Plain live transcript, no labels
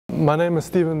My name is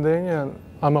Stephen Ding, and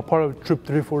I'm a part of Troop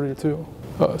 342.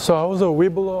 So I was a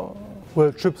Weebelo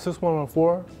with Troop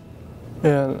 6114,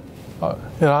 and I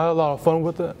had a lot of fun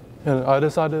with it. And I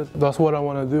decided that's what I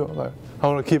want to do. Like, I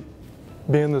want to keep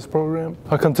being in this program.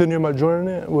 I continued my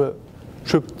journey with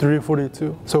Troop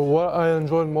 342. So what I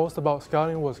enjoyed most about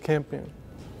scouting was camping.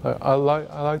 I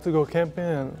like to go camping,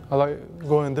 and I like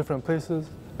going different places.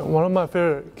 One of my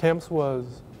favorite camps was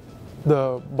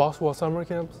the Boxwell summer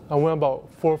camps. I went about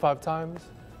 4 or 5 times.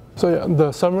 So yeah,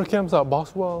 the summer camps at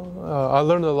Boxwell, I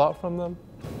learned a lot from them.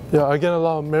 Yeah, I get a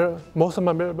lot of merit. Most of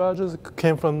my merit badges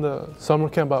came from the summer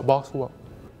camp at Boxwell.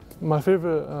 My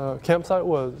favorite campsite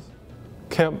was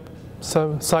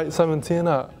Site 17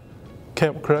 at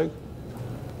Camp Craig,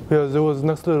 because it was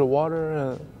next to the water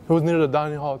and it was near the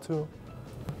dining hall too.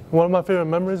 One of my favorite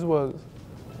memories was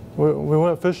we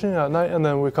went fishing at night, and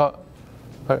then we caught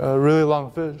a really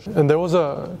long fish. And there was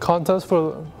a contest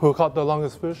for who caught the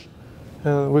longest fish,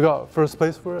 and we got first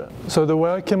place for it. So the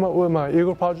way I came up with my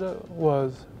Eagle project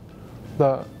was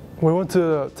that we went to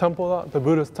the temple, the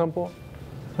Buddhist temple,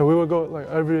 and we would go like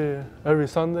every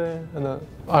Sunday. And then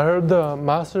I heard the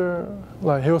master,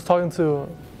 like, he was talking to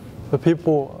the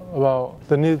people about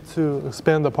the need to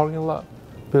expand the parking lot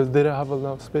because they didn't have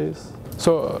enough space.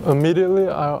 So immediately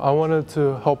I wanted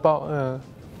to help out, and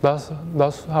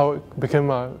that's how it became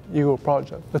my Eagle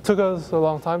project. It took us a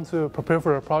long time to prepare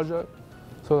for the project.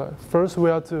 So like, first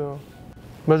we had to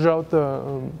measure out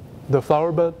the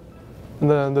flower bed and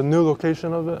then the new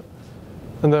location of it.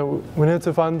 And then we needed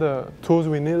to find the tools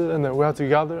we needed, and then we had to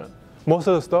gather it. Most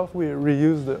of the stuff, we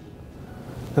reused it,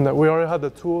 and that we already had the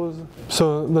tools.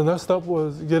 So the next step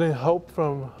was getting help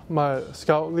from my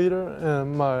scout leader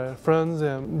and my friends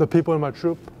and the people in my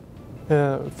troop,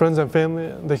 and friends and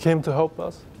family. They came to help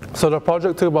us. So the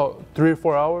project took about 3 or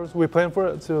 4 hours. We planned for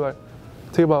it to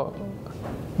take about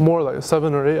more like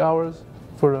 7 or 8 hours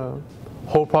for the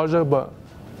whole project, but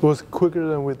it was quicker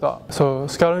than we thought. So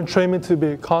scouting trained me to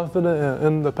be confident and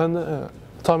independent, and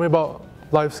taught me about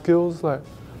life skills like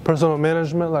personal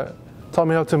management, like taught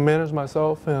me how to manage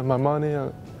myself and my money,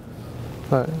 and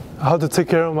like how to take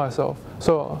care of myself.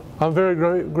 So I'm very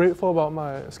grateful about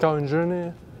my scouting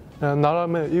journey, and now that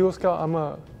I'm an Eagle Scout, I'm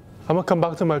gonna come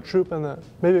back to my troop and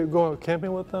maybe go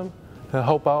camping with them and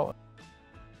help out.